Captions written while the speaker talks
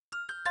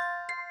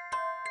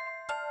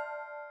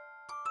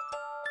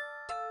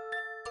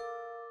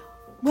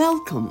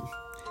Welcome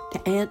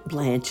to Aunt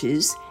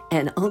Blanche's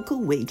and Uncle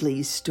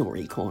Wiggily's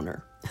Story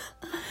Corner.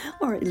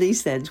 Or at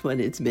least that's what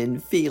it's been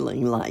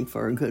feeling like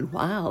for a good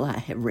while. I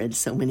have read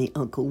so many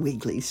Uncle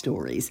Wiggily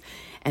stories,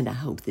 and I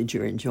hope that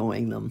you're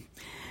enjoying them.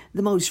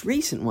 The most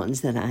recent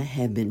ones that I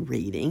have been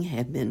reading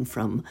have been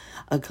from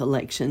a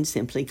collection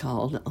simply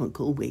called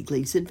Uncle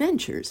Wiggily's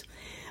Adventures.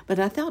 But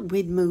I thought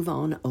we'd move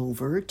on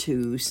over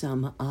to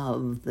some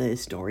of the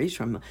stories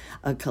from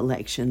a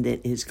collection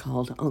that is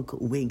called Uncle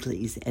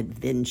Wiggily's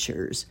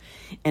Adventures.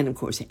 And of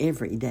course,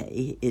 every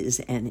day is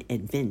an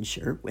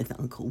adventure with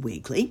Uncle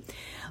Wiggily.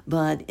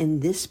 But in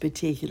this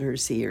particular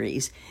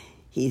series,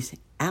 he's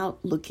out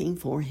looking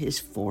for his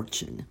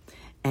fortune.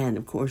 And,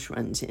 of course,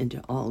 runs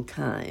into all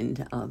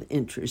kind of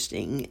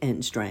interesting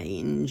and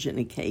strange and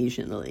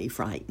occasionally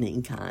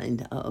frightening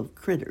kind of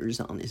critters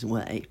on his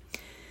way.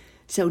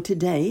 So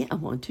today I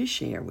want to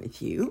share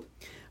with you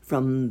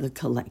from the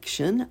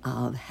collection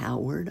of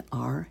Howard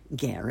R.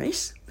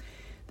 Garis,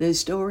 the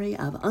story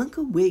of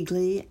Uncle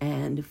Wiggily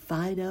and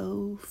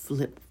Fido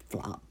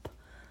Flip-Flop.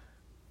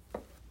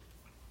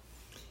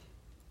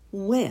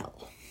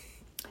 Well,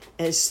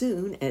 as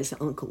soon as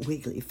Uncle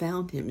Wiggily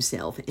found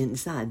himself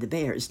inside the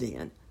bear's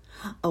den,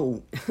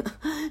 oh,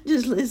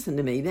 just listen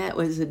to me. That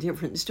was a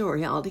different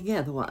story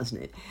altogether,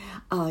 wasn't it?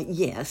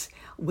 Yes.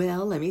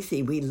 Well, let me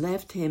see. We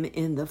left him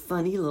in the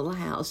funny little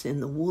house in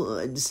the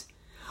woods.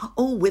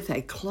 Oh, with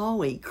a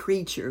clawy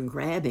creature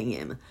grabbing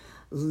him.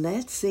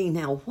 Let's see.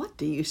 Now, what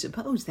do you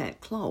suppose that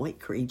clawy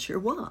creature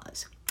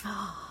was?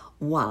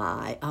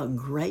 Why, a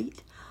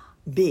great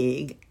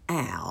big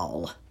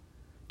owl,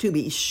 to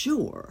be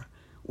sure,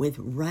 with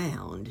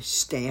round,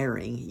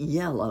 staring,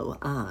 yellow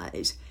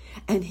eyes.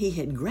 And he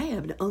had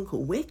grabbed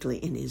Uncle Wiggily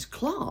in his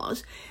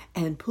claws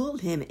and pulled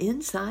him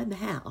inside the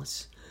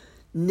house.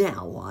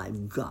 "Now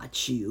I've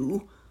got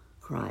you,"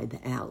 cried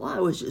the owl. "I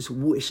was just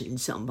wishing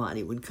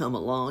somebody would come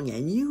along,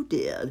 and you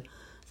did.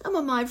 Some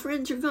of my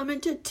friends are coming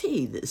to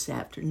tea this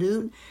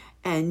afternoon,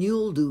 and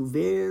you'll do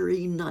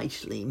very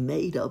nicely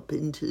made up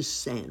into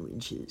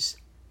sandwiches."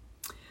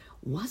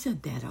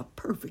 Wasn't that a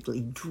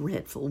perfectly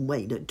dreadful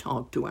way to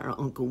talk to our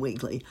Uncle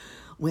Wiggily?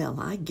 Well,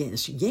 I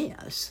guess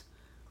yes.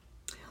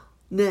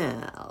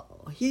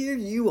 "Now, here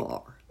you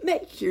are.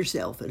 Make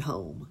yourself at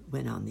home,"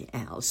 went on the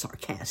owl,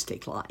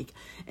 sarcastic-like,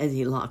 as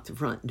he locked the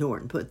front door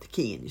and put the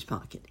key in his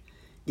pocket.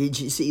 "Did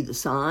you see the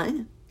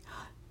sign?"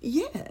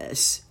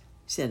 "Yes,"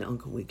 said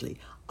Uncle Wiggily.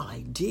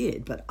 "I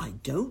did, but I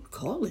don't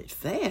call it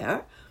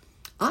fair.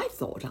 I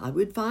thought I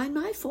would find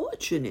my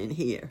fortune in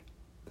here."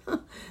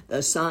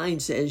 "The sign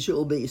says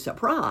you'll be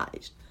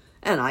surprised,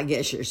 and I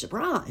guess you're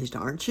surprised,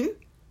 aren't you?"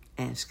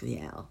 asked the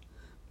owl.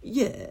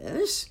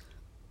 "Yes,"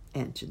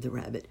 answered the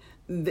rabbit,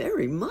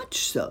 "very much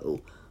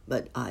so,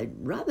 but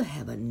I'd rather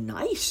have a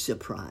nice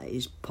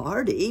surprise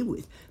party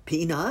with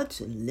peanuts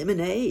and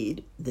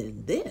lemonade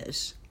than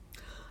this."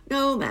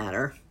 "No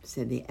matter,"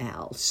 said the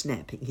owl,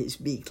 snapping his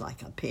beak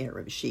like a pair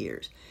of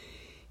shears.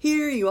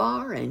 "Here you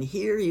are, and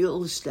here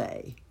you'll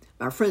stay.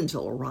 My friends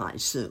will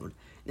arrive soon.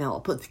 Now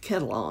I'll put the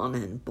kettle on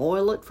and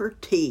boil it for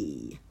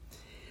tea."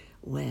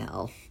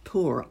 Well,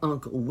 poor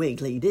Uncle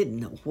Wiggily didn't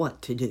know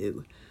what to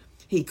do.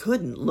 He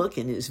couldn't look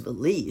in his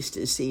valise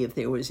to see if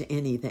there was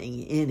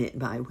anything in it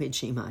by which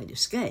he might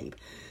escape,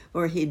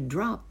 for he'd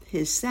dropped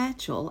his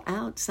satchel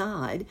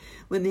outside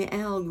when the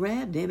owl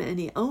grabbed him, and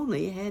he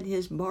only had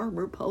his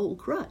barber pole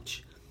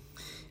crutch.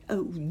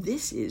 "Oh,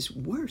 this is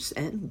worse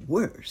and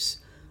worse,"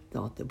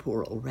 thought the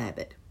poor old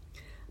rabbit.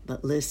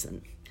 But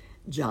listen,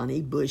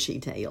 Johnny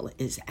Bushytail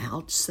is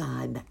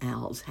outside the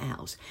owl's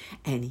house,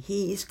 and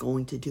he's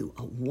going to do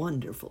a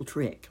wonderful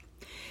trick.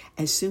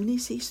 As soon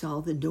as he saw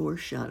the door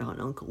shut on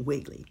Uncle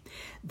Wiggily,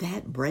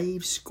 that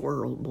brave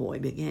squirrel boy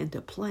began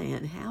to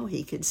plan how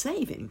he could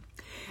save him.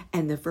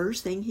 And the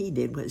first thing he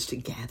did was to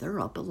gather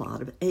up a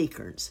lot of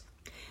acorns.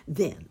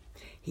 Then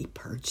he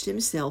perched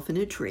himself in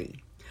a tree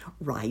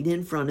right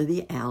in front of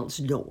the owl's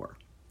door,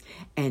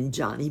 and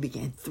Johnny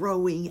began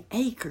throwing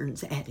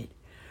acorns at it.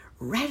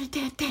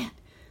 Rat-a-tat-tat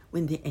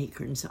went the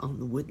acorns on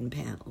the wooden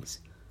panels.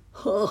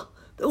 "Huh,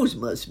 those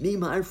must be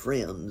my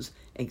friends,"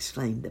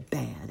 exclaimed the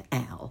bad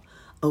owl,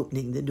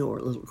 opening the door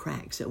a little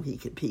crack so he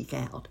could peek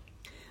out,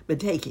 but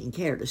taking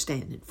care to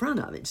stand in front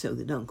of it so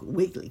that Uncle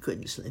Wiggily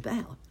couldn't slip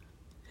out.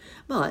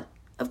 But,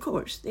 of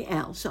course, the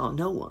owl saw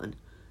no one.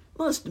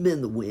 "Must have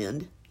been the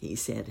wind," he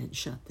said, and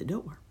shut the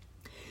door.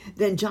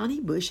 Then Johnny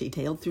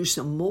Bushytail threw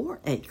some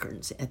more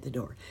acorns at the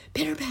door.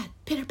 Pitter-pat,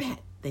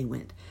 pitter-pat, they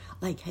went,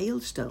 like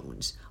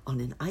hailstones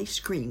on an ice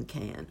cream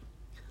can.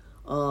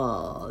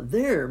 "Ah,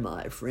 there,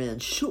 my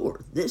friend,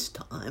 sure this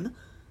time,"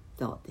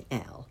 thought the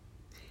owl.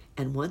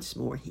 And once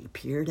more he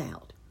peered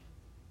out,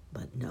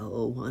 but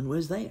no one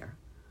was there.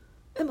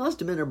 "It must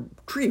have been a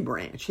tree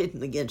branch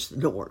hidden against the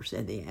door,"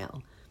 said the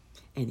owl,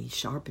 and he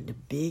sharpened a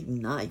big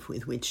knife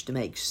with which to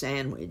make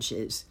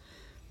sandwiches.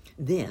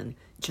 Then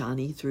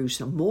Johnny threw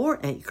some more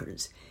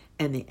acorns,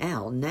 and the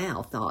owl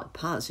now thought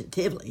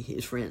positively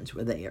his friends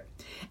were there.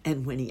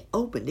 And when he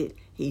opened it,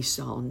 he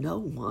saw no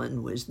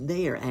one was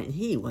there, and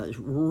he was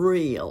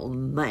real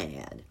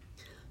mad.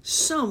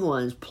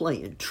 "Someone's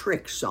playing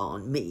tricks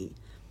on me,"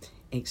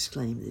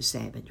 exclaimed the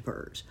savage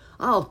birds.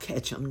 "I'll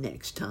catch 'em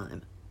next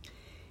time."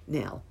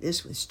 Now,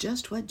 this was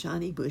just what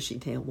Johnny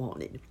Bushytail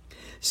wanted.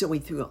 So he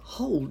threw a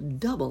whole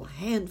double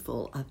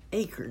handful of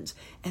acorns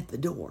at the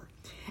door.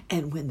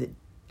 And when the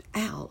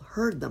owl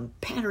heard them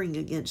pattering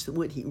against the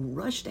wood, he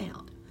rushed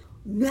out.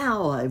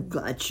 "Now I've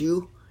got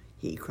you,"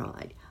 he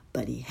cried.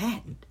 But he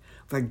hadn't,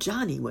 for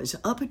Johnny was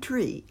up a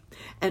tree.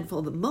 And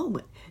for the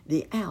moment,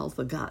 the owl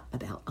forgot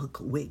about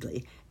Uncle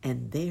Wiggily,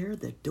 and there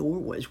the door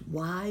was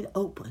wide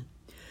open.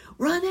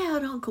 "Run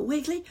out, Uncle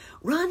Wiggily,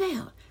 run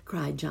out,"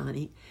 cried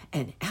Johnny,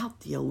 and out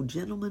the old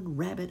gentleman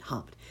rabbit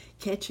hopped,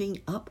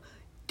 catching up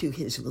to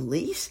his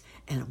valise,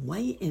 and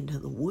away into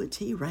the woods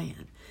he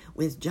ran,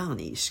 with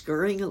Johnny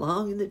scurrying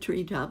along in the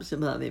treetops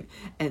above him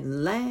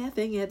and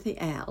laughing at the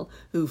owl,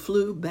 who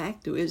flew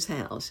back to his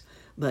house,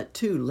 but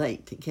too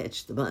late to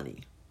catch the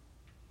bunny.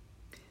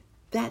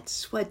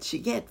 "That's what you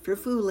get for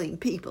fooling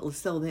people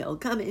so they'll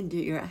come into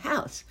your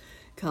house,"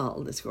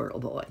 called the squirrel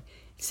boy.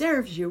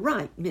 "Serves you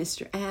right,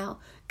 Mr. Owl.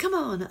 Come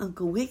on,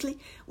 Uncle Wiggily,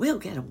 we'll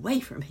get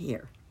away from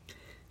here."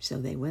 So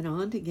they went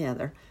on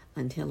together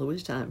until it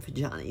was time for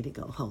Johnny to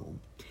go home.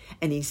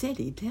 And he said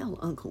he'd tell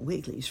Uncle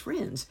Wiggily's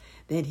friends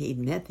that he'd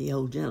met the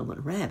old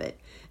gentleman rabbit,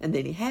 and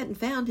that he hadn't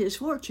found his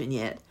fortune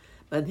yet,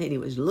 but that he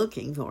was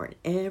looking for it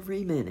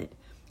every minute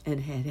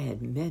and had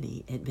had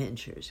many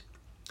adventures.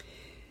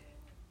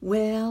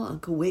 Well,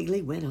 Uncle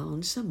Wiggily went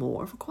on some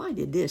more for quite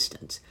a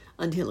distance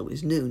until it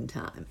was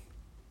noontime.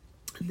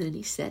 And then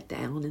he sat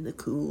down in the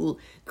cool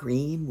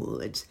green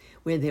woods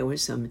where there were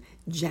some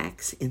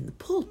jacks in the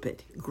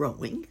pulpit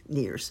growing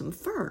near some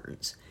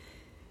ferns.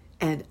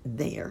 And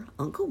there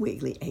Uncle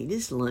Wiggily ate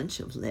his lunch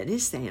of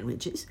lettuce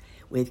sandwiches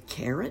with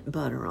carrot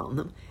butter on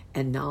them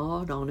and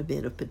gnawed on a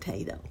bit of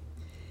potato.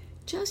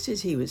 Just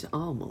as he was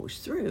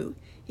almost through,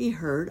 he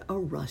heard a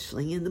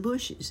rustling in the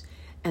bushes,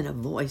 and a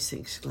voice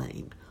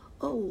exclaimed,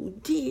 "Oh,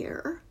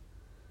 dear!"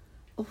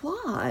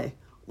 "Why,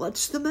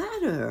 what's the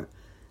matter?"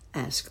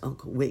 asked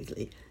Uncle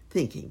Wiggily,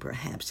 thinking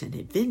perhaps an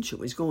adventure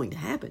was going to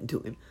happen to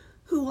him.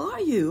 "Who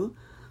are you?"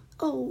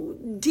 "Oh,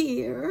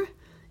 dear!"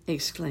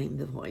 exclaimed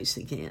the voice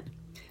again.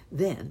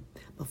 Then,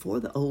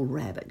 before the old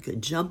rabbit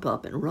could jump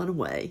up and run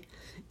away,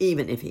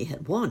 even if he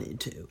had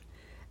wanted to,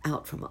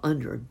 out from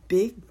under a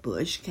big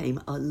bush came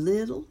a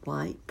little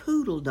white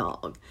poodle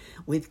dog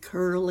with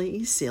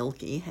curly,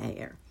 silky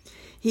hair.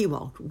 He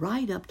walked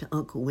right up to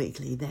Uncle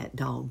Wiggily, that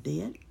dog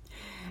did,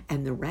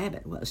 and the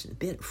rabbit wasn't a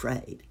bit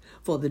afraid,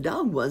 for the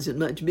dog wasn't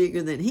much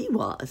bigger than he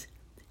was,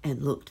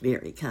 and looked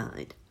very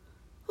kind.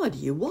 "What do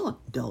you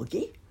want,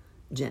 doggie?"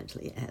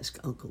 gently asked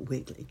Uncle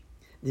Wiggily.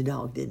 The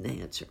dog didn't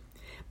answer,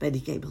 but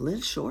he gave a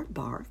little short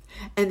bark,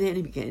 and then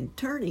he began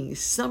turning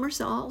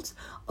somersaults.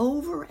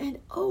 Over and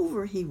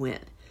over he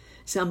went,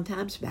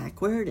 sometimes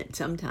backward and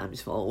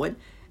sometimes forward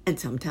and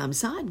sometimes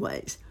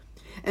sideways.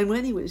 And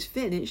when he was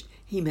finished,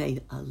 he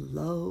made a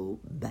low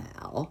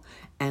bow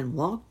and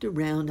walked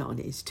around on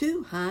his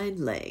two hind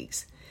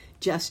legs,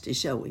 just to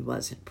show he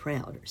wasn't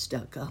proud or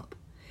stuck up.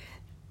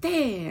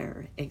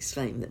 "There!"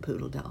 exclaimed the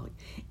poodle dog.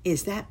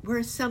 "Is that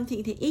worth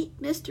something to eat,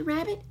 Mr.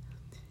 Rabbit?"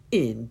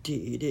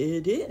 "Indeed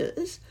it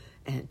is,"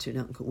 answered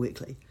Uncle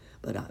Wiggily.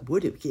 "But I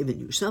would have given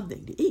you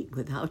something to eat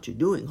without you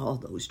doing all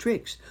those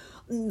tricks,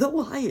 though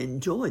I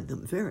enjoyed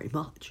them very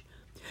much."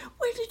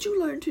 "Where did you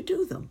learn to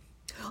do them?"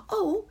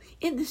 "Oh,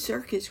 in the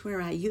circus where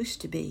I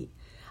used to be.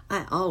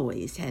 I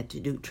always had to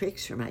do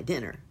tricks for my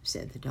dinner,"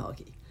 said the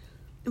doggie.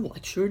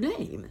 "What's your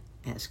name?"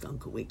 asked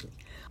Uncle Wiggily.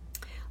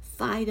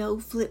 "Fido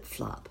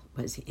Flip-Flop,"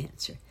 was the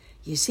answer.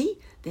 "You see,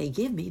 they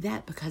give me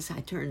that because I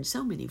turned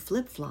so many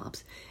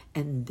flip-flops."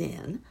 And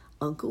then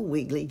Uncle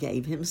Wiggily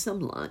gave him some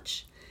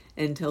lunch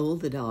and told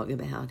the dog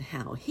about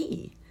how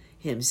he,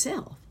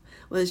 himself,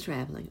 was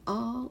traveling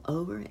all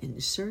over in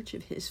search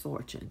of his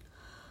fortune.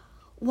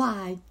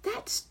 "Why,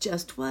 that's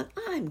just what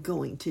I'm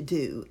going to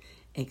do,"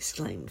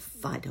 exclaimed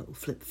Fido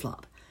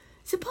Flip-Flop.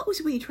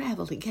 "Suppose we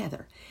travel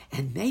together,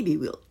 and maybe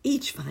we'll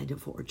each find a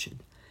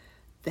fortune."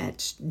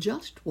 "That's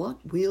just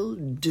what we'll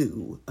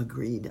do,"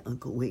 agreed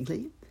Uncle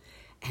Wiggily.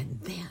 And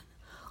then,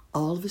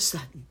 all of a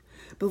sudden,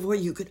 before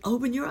you could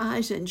open your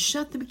eyes and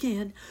shut them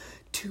again,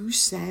 two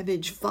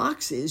savage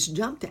foxes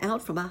jumped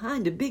out from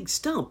behind a big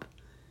stump.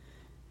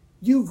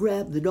 "You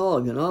grab the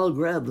dog and I'll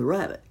grab the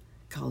rabbit,"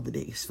 called the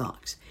biggest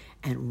fox.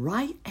 And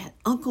right at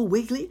Uncle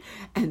Wiggily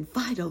and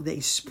Fido they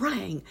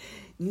sprang,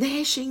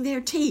 gnashing their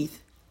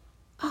teeth.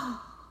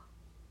 Oh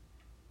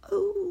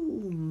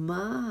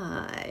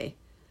my!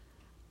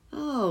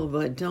 "Oh,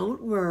 but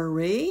don't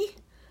worry.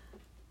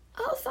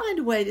 I'll find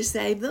a way to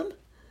save them."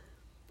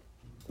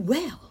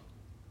 Well,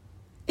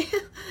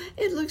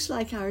 it looks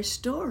like our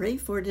story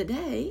for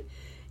today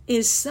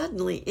is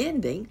suddenly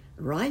ending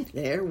right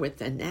there with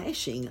the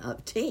gnashing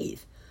of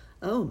teeth.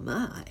 Oh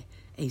my,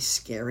 a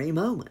scary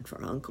moment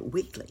for Uncle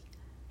Wiggily.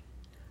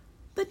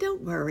 But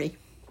don't worry.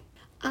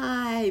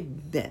 I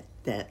bet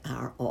that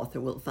our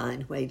author will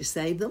find a way to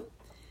save them.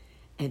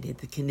 And if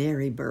the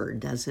canary bird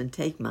doesn't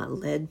take my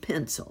lead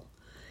pencil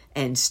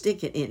and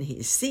stick it in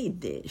his seed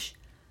dish,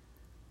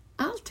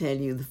 I'll tell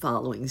you the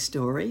following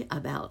story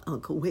about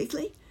Uncle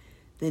Wiggily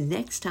the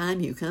next time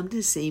you come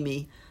to see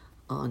me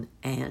on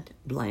Aunt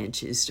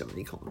Blanche's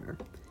Story Corner.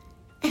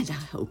 And I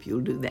hope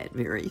you'll do that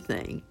very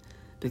thing,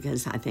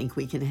 because I think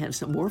we can have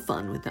some more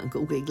fun with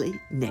Uncle Wiggily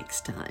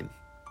next time.